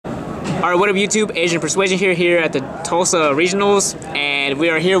Alright, what up YouTube? Asian Persuasion here at the Tulsa Regionals, and we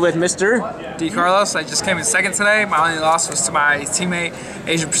are here with Mr. D. Carlos. I just came in second today. My only loss was to my teammate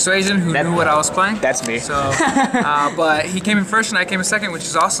Asian Persuasion, who knew what I was playing. That's me. So, but he came in first and I came in second, which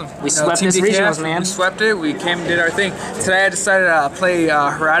is awesome. We swept this Regionals, man. We swept it. We came and did our thing. Today I decided to play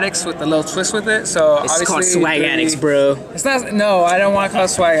Hieratics with a little twist with it. So it's called Swag Addicts, bro. It's not. No, I don't want to call it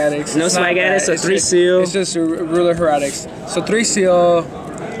Swag Addicts. No Swag Addicts. So 3 seal. It's just ruler Hieratics. So 3 seal.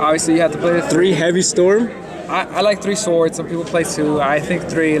 Obviously, you have to play the 3 heavy storm. I like 3 swords. Some people play 2. I think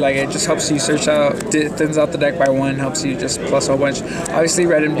 3, like, it just helps you search out, thins out the deck by 1, helps you just plus a whole bunch. Obviously,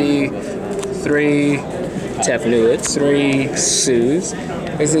 Red MD, 3 Tap Nuits, 3 Sues.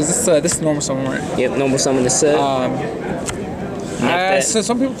 This is normal summon, right? Yep, normal summon the set. So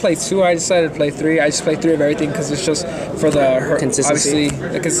some people play 2. I decided to play 3. I just play 3 of everything because it's just for the consistency. Obviously,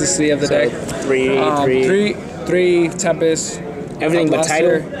 the consistency of the deck. 3 Tempest. Everything but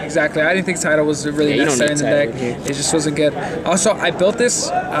title. Exactly. I didn't think title was really necessary in the deck. It just wasn't good. Also, I built this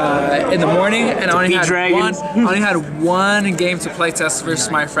in the morning, and I only had one game to play test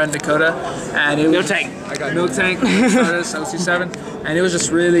versus my friend Dakota, and it was tank. I got no tank. LC7, and it was just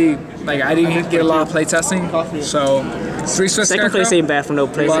really like I didn't get a lot of play testing. So 3 Swiss second place ain't bad for no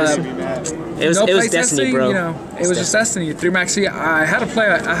play testing. It was destiny, bro. You know, it was just destiny. 3 max C. I had to play.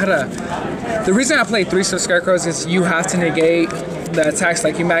 The reason I played 3 Swiss Scarecrows is you have to negate the attacks.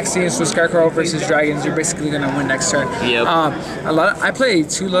 Like you max C and Swiss Scarecrow versus dragons, you're basically gonna win next turn. Yep. I play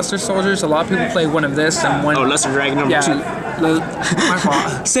 2 Luster Soldiers. A lot of people play 1 of this and 1. Oh, Luster Dragon number 2. My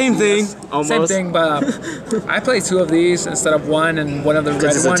fault. Same thing. Almost. Same thing, but I play 2 of these instead of 1 and 1 of the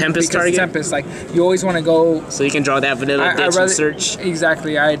red one. Tempest target. Tempest, like you always want to go. So you can draw that vanilla ditch and search.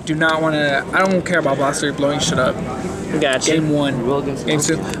 Exactly. I do not want to. I don't care about Blaster blowing shit up. Gotcha. Game 1. Game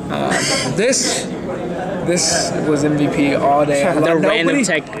 2. This was MVP all day. Random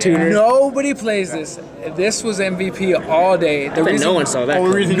tech tuner. Nobody plays this. This was MVP all day. No one saw that. The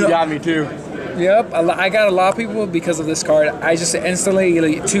only reason you got me too. Yep, I got a lot of people because of this card. I just instantly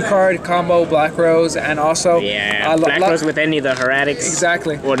 2-card combo Black Rose and also Black Rose with any of the Hieratics.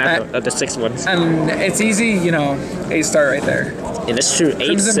 Exactly. Or not the 6 ones. And it's easy, you know, 8-star right there. Yeah, that's true. 8-7.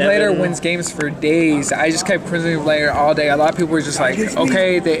 Crimson Blader wins games for days. I just kept Crimson Blader all day. A lot of people were just like,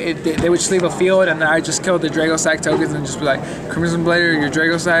 okay, they would just leave a field, and then I just killed the Drago Sack tokens and just be like, Crimson Blader, your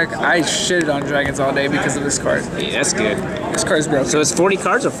Drago Sack. I shitted on dragons all day because of this card. Yeah, that's good. This card's broken. So it's 40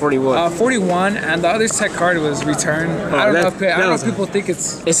 cards or 41? 41, and the other tech card was Return. I don't know if people think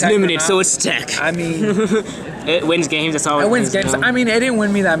it's limited, so it's tech. I mean, it wins games. That's all. It wins games. I mean, it didn't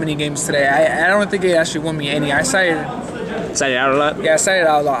win me that many games today. I don't think it actually won me any. I cited out a lot. Yeah, I cited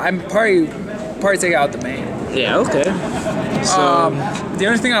out a lot. I'm probably take out the main. Yeah. Okay. So the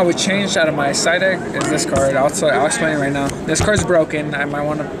only thing I would change out of my side deck is this card. I'll explain it right now. This card's broken. I might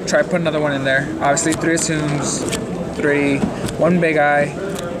want to try put another one in there. Obviously, 3 Attunes, 3, 1 Big Eye,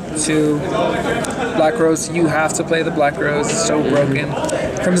 2 Black Rose. You have to play the Black Rose. It's so broken.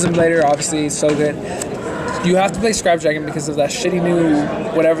 Crimson Blader, obviously, is so good. You have to play Scrap Dragon because of that shitty new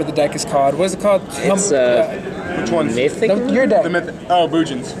whatever the deck is called. What is it called? It's which one? Mythic? Your deck.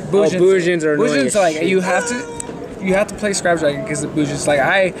 Boojins. Boojins are annoying. Boojins, like you have to play Scrap Dragon because of Boojins. Like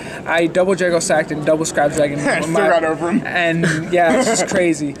I double Drago sacked and double Scrap Dragon. Still right over him. And yeah, it's just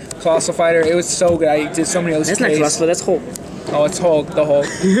crazy. Colossal Fighter, it was so good. I did so many OCKs. That's not Colossal, that's Hulk. Oh, it's Hulk, the Hulk.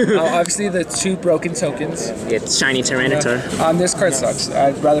 Obviously, the 2 broken tokens. It's Shiny Tyranitar. This card sucks.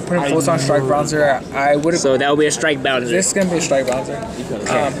 I'd rather put him full on Strike Bouncer. I would have. So that will be a Strike Bouncer. This is gonna be a Strike Bouncer.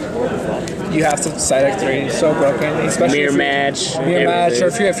 Okay. You have to side deck 3. It's so broken, especially Mirror Match. Or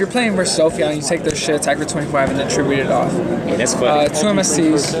if you're playing versus Sophia and you take their shit, attack for 25, and then tribute it off. Yeah, that's funny. 2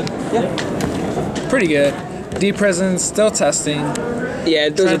 MSTs. Pretty good. D Presence still testing. Yeah,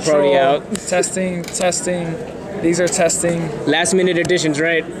 those are probably out. Testing. These are testing. Last minute additions,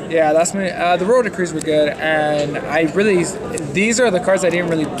 right? Yeah, last minute. The Royal Decrees were good, and these are the cards I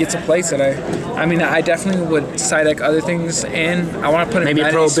didn't really get to play today. I mean, I definitely would side deck other things in. I want to put maybe in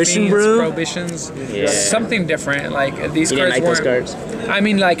Prohibition, bro. Prohibitions, something different. Like these cards weren't. Those cards. I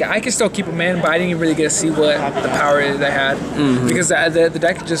mean, like I can still keep them in, but I didn't really get to see what the power they had because the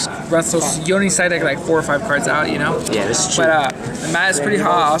deck just runs so. You only side deck like 4 or 5 cards out, you know. Yeah, that's true. But the mat is pretty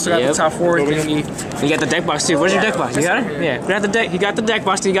hot. I also got the top 4 thingy. You got the deck box too. Where's your deck box? You got it? Yeah. Grab the deck. You got the deck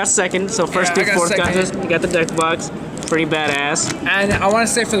box. You got second. So first, 2, 4th got this. You got the deck box. Pretty badass. And I want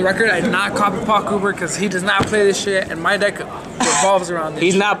to say for the record, I did not copy Paul Cooper because he does not play this shit, and my deck revolves around this.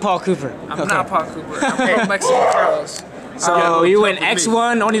 He's not Paul Cooper. I'm not Paul Cooper. I'm Mexican Carlos. So you went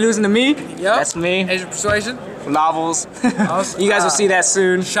X1, only losing to me? Yep. That's me. Asian Persuasion. novels. You guys will see that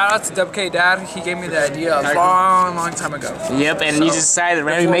soon. Shout out to WK Dad. He gave me the idea a long time ago. Yep, and you decided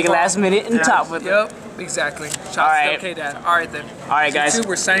to make it last minute and top with it. Yep, exactly. Shout out to WK Dad. All right then. All right, guys.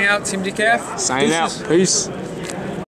 We're signing out. Team DKF. Signing out. Peace.